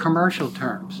things were commercial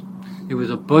terms. It was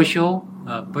a bushel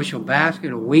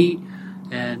basket of wheat,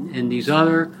 and these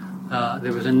other,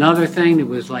 there was another thing that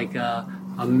was like a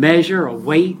measure, a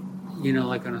weight,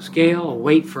 like on a scale, a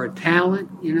weight for a talent,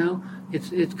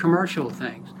 It's commercial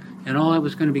things. and all that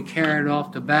was going to be carried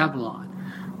off to Babylon.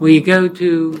 Well, you go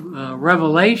to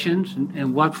Revelations,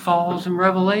 and what falls in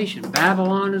Revelation?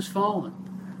 Babylon has fallen.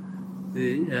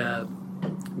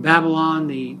 Babylon,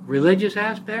 the religious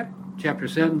aspect, chapter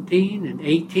 17 and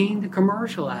 18, the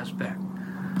commercial aspect.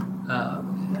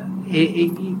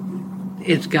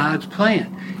 It's God's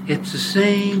plan. It's the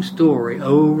same story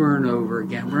over and over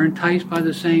again. We're enticed by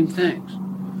the same things.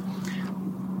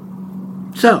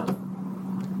 So,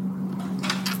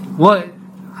 what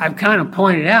I've kind of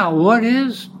pointed out, what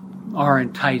is our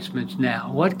enticements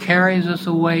now? What carries us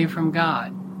away from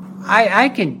God?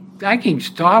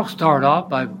 I'll start off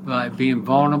by being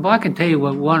vulnerable. I can tell you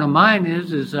what one of mine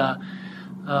is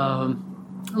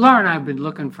Laura and I have been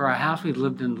looking for a house. We've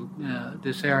lived in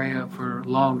this area for a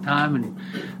long time, and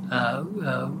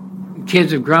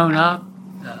kids have grown up.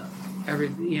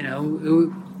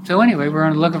 So anyway,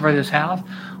 we're looking for this house.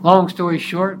 Long story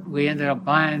short, we ended up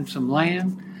buying some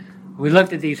land. We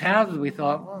looked at these houses. We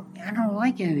thought, well, I don't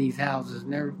like any of these houses,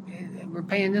 and we're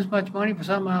paying this much money for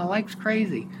something I like. It's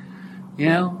crazy,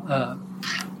 So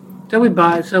we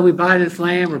buy this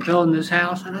land. We're building this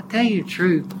house, and I'll tell you the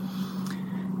truth.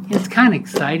 It's kind of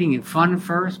exciting and fun at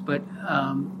first, but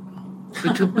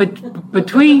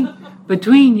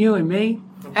between you and me,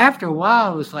 after a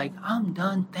while, it was like, I'm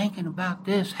done thinking about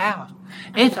this house.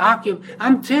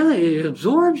 I'm telling you, it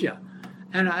absorbs you.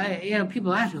 And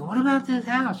people ask me, what about this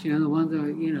house? The ones that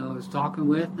I was talking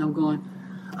with, and I'm going,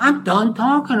 I'm done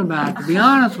talking about it. To be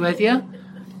honest with you,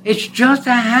 it's just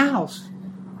a house.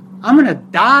 I'm going to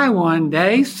die one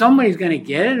day. Somebody's going to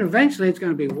get it. Eventually, it's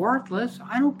going to be worthless.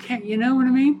 I don't care. You know what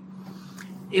I mean?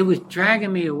 It was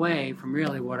dragging me away from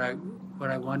really what I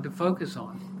wanted to focus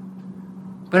on.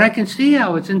 But I can see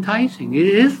how it's enticing. It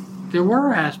is. There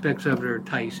were aspects of it that are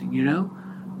enticing.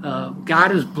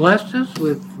 God has blessed us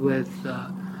with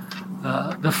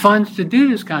the funds to do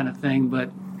this kind of thing. But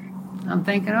I'm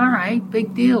thinking, all right,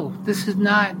 big deal. This is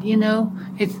not.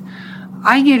 It's.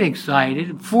 I get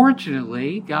excited.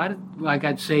 Fortunately, I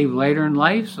got saved later in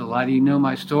life, so a lot of you know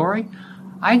my story.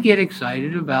 I get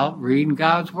excited about reading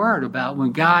God's Word, about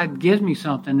when God gives me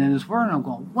something in His Word, and I'm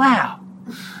going, wow.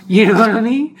 You know what I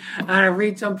mean? And I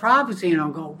read some prophecy, and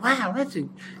I'm going, wow,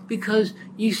 because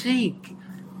you see,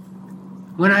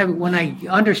 when I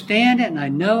understand it, and I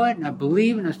know it, and I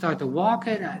believe it, and I start to walk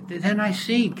it, then I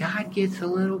see God gets a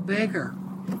little bigger.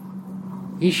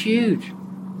 He's huge.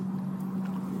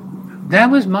 That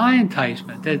was my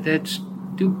enticement. That's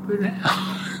stupid.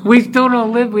 We still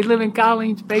don't live. We live in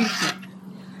Colleen's basement.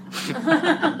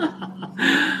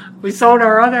 We sold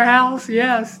our other house.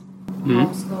 Yes.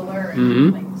 Homeschooler,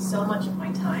 and like so much of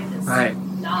my time is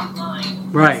not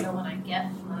mine. Right. So when I get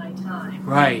my time,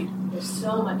 there's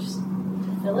so much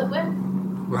to fill it with.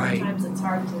 Right. Sometimes it's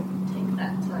hard to take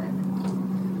that time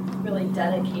and really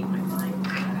dedicate my mind to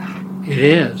that. It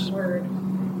is. Word.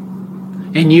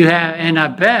 And I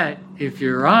bet, if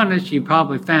you're honest, you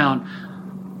probably found,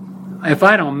 if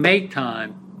I don't make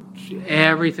time,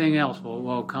 everything else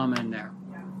will come in there.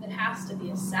 Yeah. It has to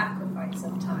be a sacrifice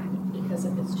of time, because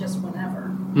if it's just whenever,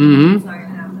 Mm-hmm. it's not going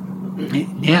to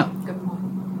happen. Yeah. Good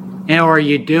point. Or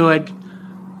you do it,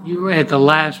 at the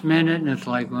last minute, and it's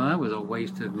like, well, that was a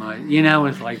waste of my,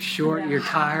 it's like short, you're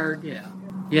tired. Yeah.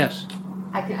 Yes.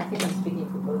 I think I'm speaking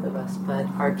for both of us, but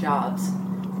our jobs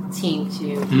seem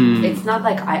to, it's not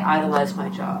like I idolize my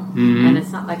job, and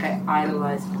it's not like I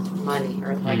idolize money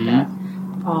or like that,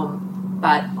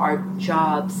 but our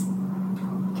jobs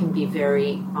can be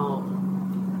very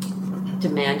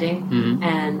demanding,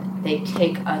 and they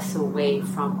take us away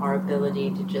from our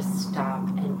ability to just stop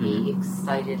and be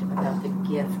excited about the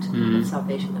gift of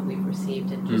salvation that we've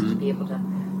received, and just to be able to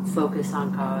focus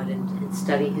on God and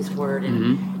study His Word,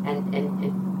 and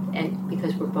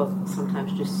because we're both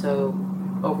sometimes just so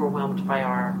overwhelmed by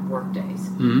our work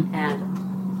days, and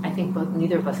I think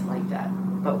neither of us like that,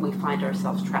 but we find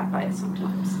ourselves trapped by it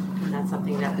sometimes, and that's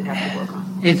something that we have to work on.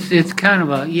 It's kind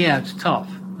of it's tough.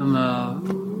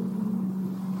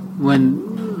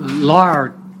 When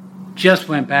Laura just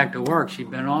went back to work,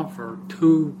 she'd been off for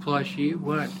 2+ years,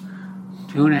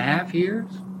 2.5 years?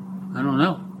 I don't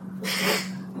know.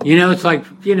 It's like,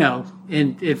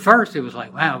 and at first it was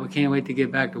like, wow, we can't wait to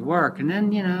get back to work. And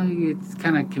then, it's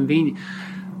kind of convenient.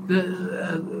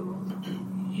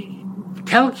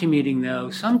 Telecommuting, though,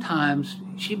 sometimes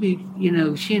she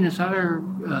and this other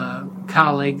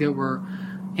colleague that were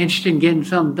interested in getting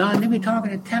something done, they'd be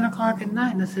talking at 10 o'clock at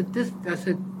night. And I said, this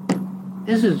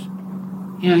is,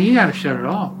 you got to shut it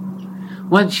off.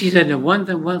 She said, the one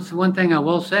thing I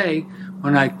will say,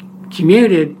 when I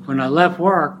commuted, when I left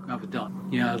work, I was done.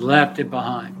 I left it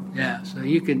behind. Yeah, so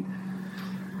you can,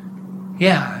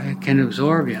 Yeah, it can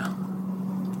absorb you.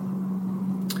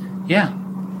 Yeah.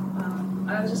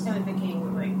 I was just kind of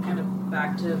thinking, like, kind of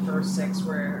back to verse 6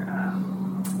 where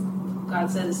God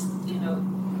says,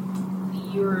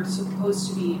 you're supposed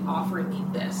to be offering me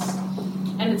this.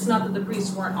 And it's not that the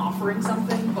priests weren't offering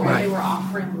something, but what they were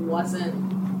offering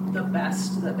wasn't the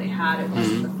best that they had. It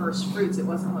wasn't the first fruits. It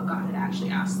wasn't what God had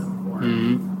actually asked them for.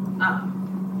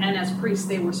 And as priests,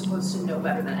 they were supposed to know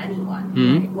better than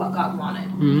anyone what God wanted.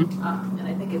 And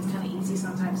I think it's kind of easy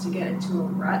sometimes to get into a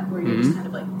rut where you're just kind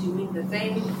of like doing the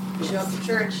thing. You show up to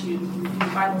church, you do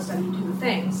Bible study, you do the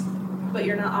things, but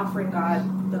you're not offering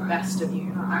God the best of you.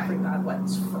 You're not offering God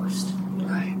what's first.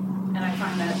 Right. And I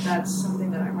find that that's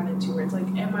something that I run into where it's like,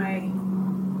 am I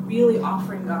really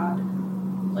offering God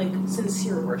like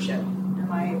sincere worship? Am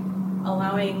I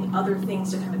allowing other things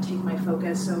to kind of take my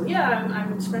focus? So yeah,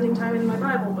 I'm spending time in my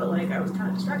Bible, but like I was kind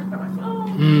of distracted by my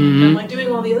phone. I'm like doing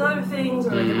all these other things,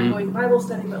 or like am I going to Bible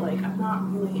study, but like I'm not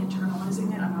really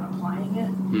internalizing it. I'm not applying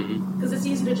it because it's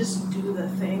easy to just do the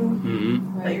thing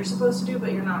that you're supposed to do,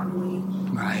 but you're not really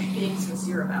being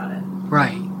sincere about it.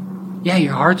 Right. Yeah,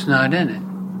 your heart's not in it.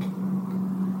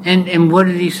 And what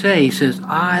did he say? He says,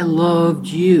 I loved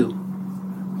you.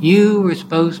 You were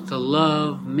supposed to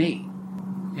love me.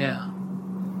 Yeah.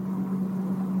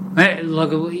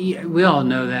 Look, we all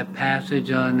know that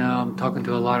passage. I know I'm talking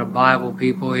to a lot of Bible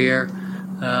people here.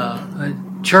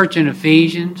 Church in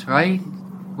Ephesians, right?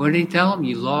 What did he tell them?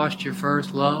 You lost your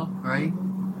first love, right?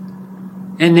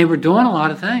 And they were doing a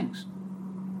lot of things.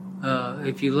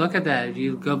 If you look at that, if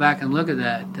you go back and look at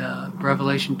that,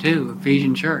 Revelation 2,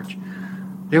 Ephesian church,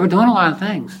 they were doing a lot of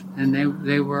things, and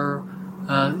they were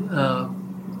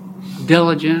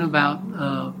diligent about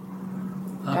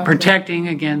protecting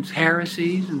against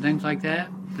heresies and things like that,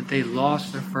 but they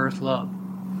lost their first love.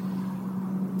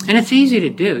 And it's easy to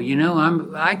do,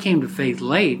 I came to faith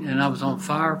late, and I was on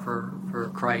fire for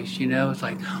Christ, It's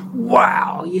like,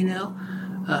 wow,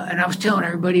 and I was telling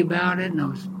everybody about it, and I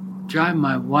was driving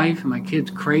my wife and my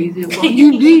kids crazy. Well,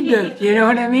 you need this, you know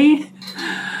what I mean?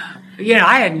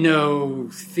 I had no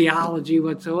theology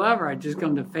whatsoever. I'd just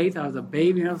come to faith. I was a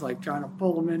baby, and I was like trying to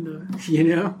pull them into,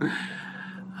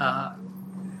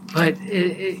 But,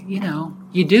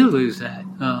 you do lose that.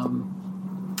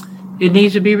 It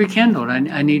needs to be rekindled.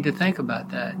 I need to think about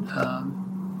that.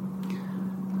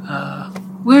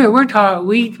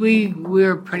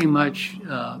 We're pretty much,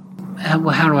 how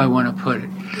do I want to put it?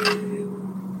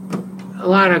 A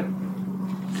lot of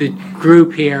the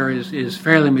group here is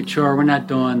fairly mature. We're not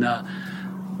doing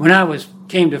when I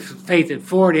came to faith at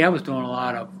 40, I was doing a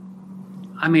lot of,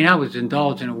 I was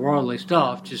indulging in worldly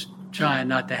stuff, just trying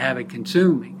not to have it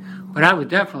consume me. But I was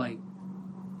definitely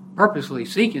purposely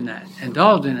seeking that,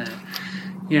 indulging in it,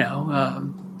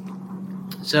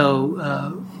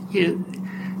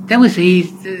 that was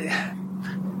easy.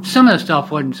 Some of the stuff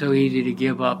wasn't so easy to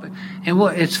give up. And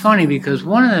it's funny because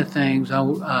one of the things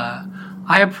I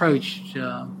approached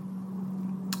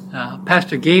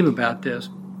Pastor Gabe about this.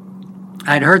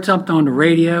 I'd heard something on the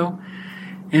radio,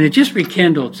 and it just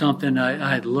rekindled something I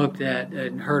had looked at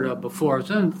and heard of before. It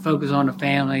was on Focus on the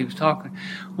Family.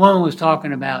 One was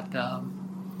talking about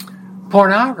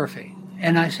pornography.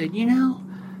 And I said,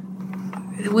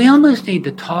 we almost need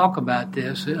to talk about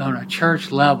this on a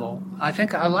church level. I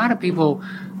think a lot of people,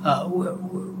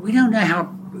 we don't know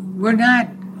how,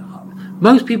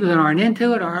 most people that aren't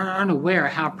into it aren't aware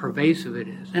of how pervasive it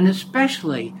is. And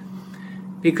especially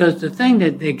because the thing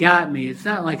that they got me, it's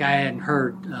not like I hadn't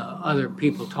heard other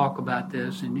people talk about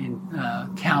this in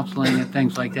counseling and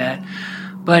things like that.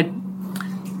 But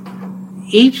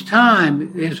each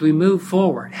time as we move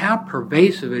forward, how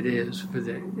pervasive it is for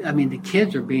the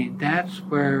kids that's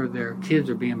where their kids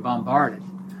are being bombarded.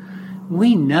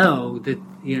 We know that,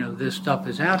 this stuff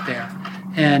is out there.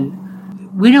 And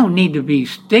we don't need to be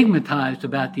stigmatized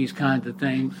about these kinds of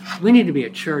things. We need to be a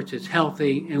church that's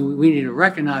healthy, and we need to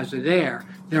recognize they're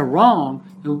wrong,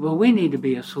 but we need to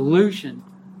be a solution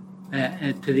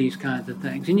to these kinds of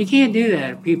things. And you can't do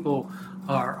that if people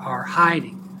are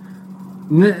hiding.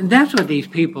 That's what these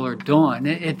people are doing.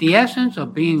 At the essence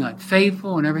of being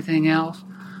unfaithful and everything else,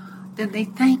 that they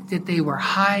think that they were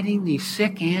hiding these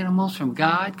sick animals from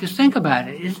God. Because think about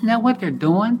it, isn't that what they're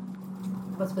doing?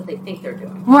 That's what they think they're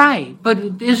doing. Right,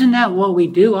 but isn't that what we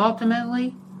do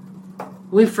ultimately?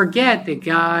 We forget that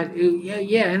God,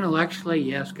 intellectually,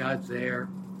 yes, God's there,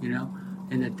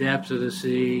 in the depths of the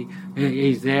sea.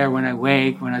 He's there when I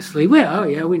wake, when I sleep. We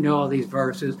know all these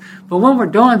verses. But when we're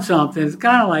doing something, it's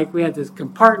kind of like we have this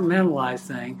compartmentalized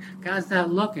thing. God's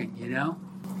not looking,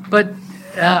 But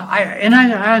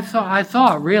I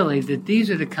thought really that these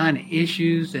are the kind of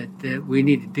issues that we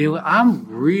need to deal with. I'm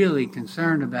really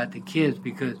concerned about the kids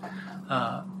because,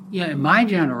 in my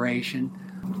generation,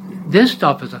 this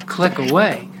stuff is a click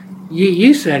away.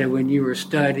 You said it when you were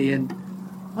studying.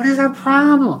 What is our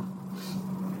problem?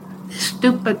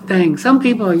 Stupid thing. Some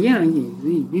people, you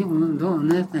doing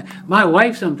this. My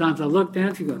wife sometimes I look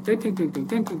down, she goes, ding, ding, ding, ding,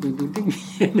 ding, ding, ding, ding.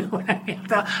 You know what I mean?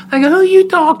 I go, who are you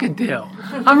talking to?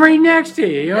 I'm right next to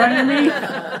you. You know what I mean?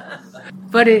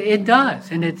 But it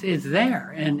does, and it's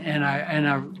there, and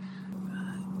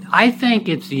I think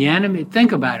it's the enemy.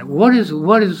 Think about it. What is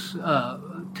to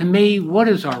me? What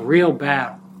is our real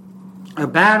battle? Our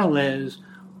battle is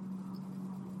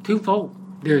twofold.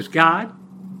 There's God.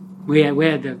 We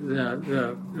had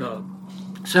the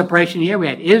separation here. We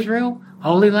had Israel,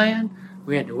 Holy Land.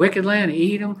 We had the wicked land,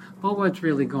 Edom. But what's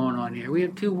really going on here? We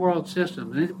have two world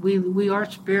systems. We are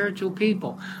spiritual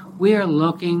people. We are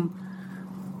looking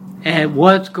at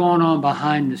what's going on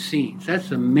behind the scenes. That's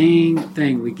the main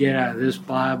thing we get out of this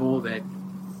Bible that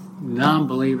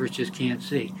non-believers just can't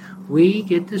see. We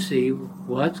get to see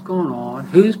what's going on,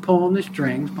 who's pulling the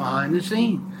strings behind the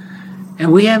scenes.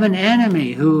 And we have an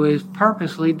enemy who is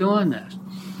purposely doing this.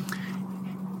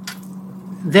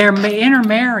 They're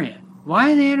intermarrying.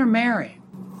 Why are they intermarrying?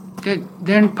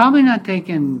 They're probably not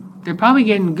taking. They're probably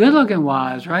getting good-looking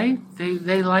wives, right?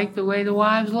 They like the way the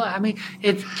wives look. I mean,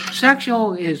 it's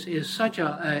sexual is such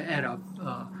a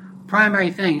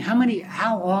primary thing.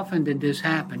 How often did this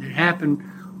happen? It happened,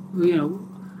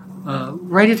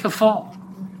 right at the fall.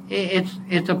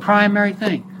 It's a primary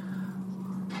thing.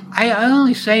 I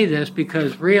only say this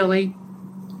because really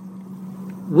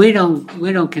we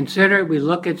don't consider it. We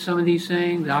look at some of these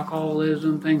things,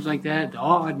 alcoholism, things like that.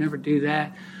 Oh, I'd never do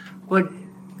that. But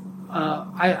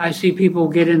I see people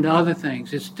get into other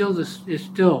things. It's still.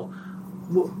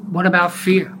 What about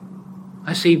fear?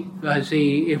 I see.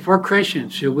 If we're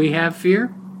Christians, should we have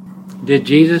fear? Did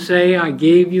Jesus say, "I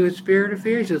gave you a spirit of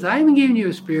fear"? He says, "I haven't given you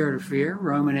a spirit of fear."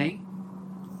 Romans 8.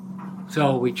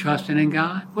 So are we trusting in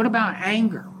God? What about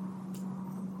anger?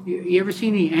 You ever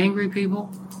seen any angry people?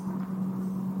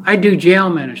 I do jail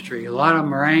ministry. A lot of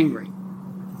them are angry.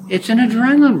 It's an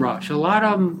adrenaline rush. A lot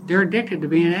of them, they're addicted to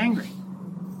being angry.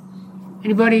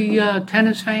 Anybody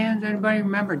tennis fans? Anybody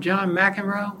remember John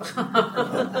McEnroe?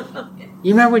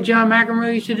 You remember what John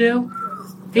McEnroe used to do?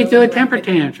 He threw a temper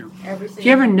tantrum. Did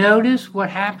you ever notice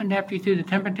what happened after he threw the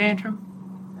temper tantrum?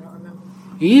 I don't remember.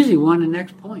 He usually won the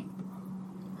next point.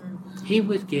 He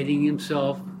was getting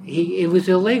himself, it was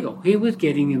illegal. He was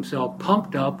getting himself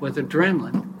pumped up with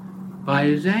adrenaline by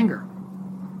his anger.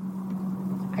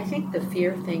 I think the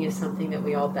fear thing is something that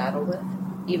we all battle with,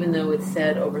 even though it's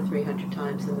said over 300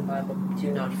 times in the Bible,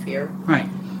 do not fear. Right.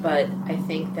 But I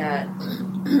think that,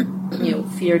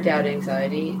 fear, doubt,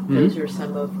 anxiety, those are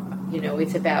some of,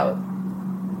 it's about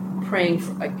praying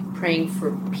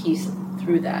for peace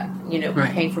through that,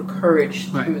 right. praying for courage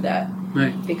right. through that.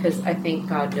 Right. Because I think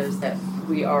God knows that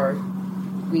we all,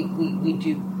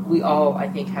 I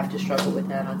think, have to struggle with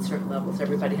that on certain levels.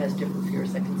 Everybody has different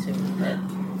fears that consume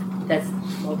them.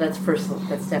 That's personal.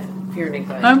 That's definitely fear and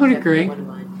anxiety. I would agree. One of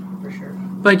mine, for sure.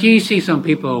 But you see some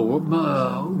people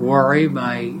worry.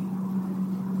 My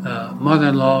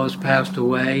mother-in-law has passed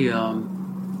away.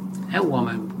 That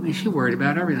woman, she worried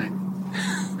about everything.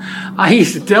 I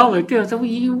used to tell her, too, I said, well,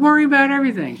 you worry about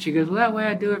everything. She goes, well, that way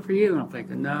I do it for you. And I'm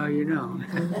thinking, no, you don't.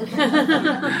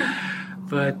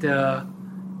 But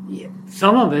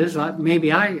some of us,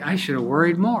 maybe I should have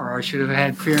worried more, or I should have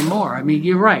had fear more. I mean,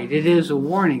 you're right. It is a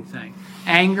warning thing.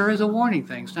 Anger is a warning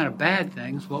thing. It's not a bad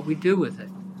thing. It's what we do with it.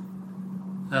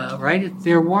 Right?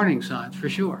 They're warning signs, for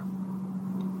sure.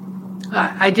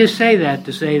 I just say that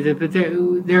to say that, but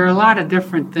there are a lot of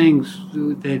different things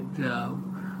that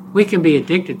we can be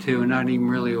addicted to and not even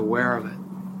really aware of it.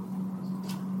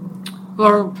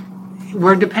 Or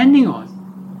we're depending on.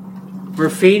 We're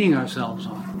feeding ourselves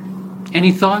on.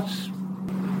 Any thoughts?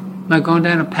 Am I going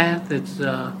down a path that's...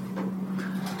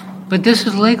 But this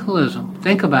is legalism.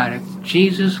 Think about it.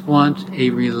 Jesus wants a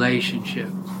relationship.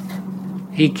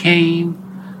 He came.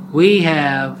 We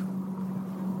have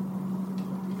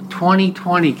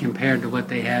 2020 compared to what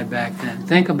they had back then.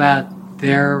 Think about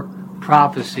their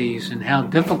prophecies and how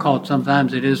difficult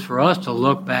sometimes it is for us to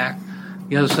look back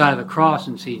the other side of the cross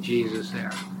and see Jesus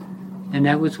there. And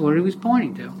that was what he was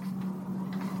pointing to.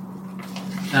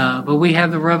 But we have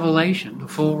the revelation, the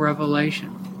full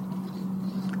revelation.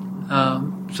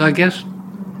 So I guess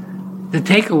my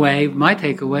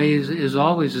takeaway is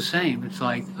always the same. It's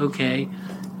like, okay,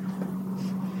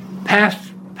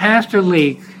 Pastor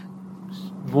Leek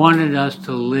wanted us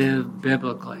to live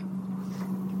biblically.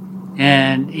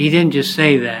 And he didn't just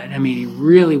say that. I mean, he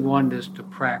really wanted us to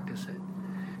practice it.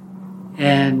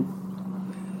 And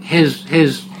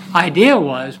his idea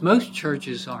was most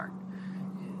churches aren't.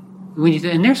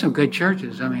 And there's some good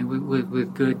churches, I mean,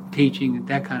 with good teaching and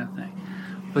that kind of thing.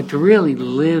 But to really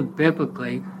live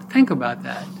biblically, think about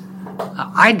that.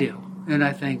 I do. And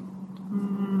I think,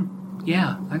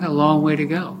 yeah, I got a long way to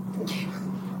go.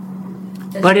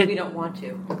 That's But what we don't want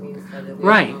to. I mean, so that we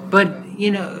Right, don't but, want to.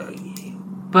 you know,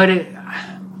 I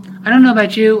don't know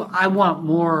about you, I want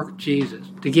more Jesus.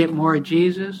 To get more of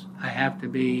Jesus, I have to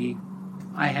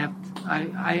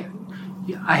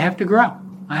grow.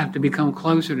 I have to become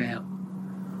closer to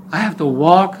Him. I have to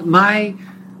walk. My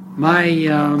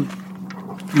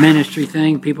ministry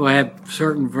thing, people have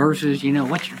certain verses. You know,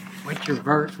 what's your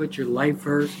verse? What's your life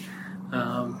verse?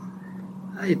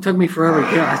 It took me forever to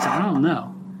get. I said, I don't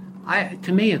know.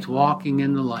 To me, it's walking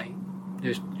in the light.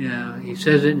 He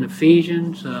says it in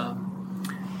Ephesians.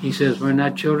 He says we're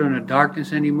not children of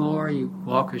darkness anymore. You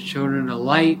walk as children of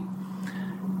light.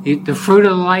 The fruit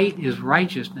of the light is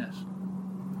righteousness.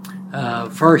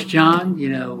 1 John,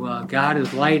 God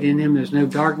is light, in Him there's no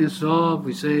darkness at all. If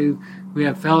we say we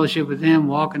have fellowship with Him,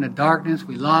 walk in the darkness,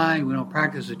 we lie, we don't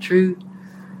practice the truth.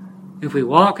 If we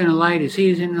walk in the light as He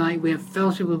is in the light, we have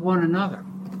fellowship with one another.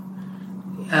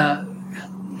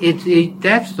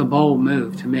 That's the bold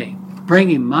move to me.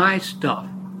 Bringing my stuff,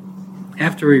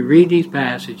 after we read these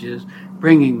passages,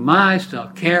 bringing my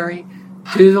stuff, Carrie,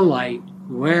 to the light.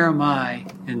 Where am I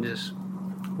in this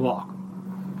walk?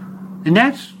 And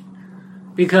that's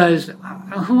because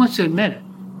who wants to admit it?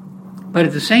 But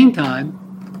at the same time,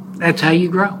 that's how you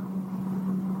grow.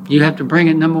 You have to bring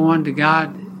it, number one, to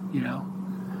God.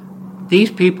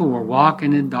 These people were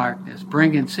walking in darkness,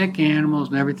 bringing sick animals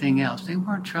and everything else. They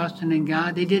weren't trusting in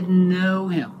God. They didn't know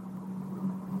Him.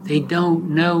 They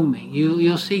don't know me.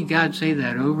 You'll see God say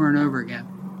that over and over again.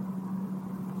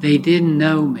 They didn't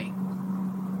know me.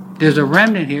 There's a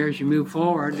remnant here as you move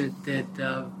forward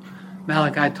that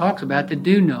Malachi talks about that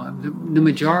do know Him. The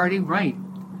majority, right,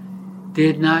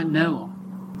 did not know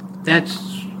Him. That's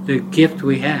the gift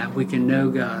we have. We can know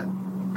God.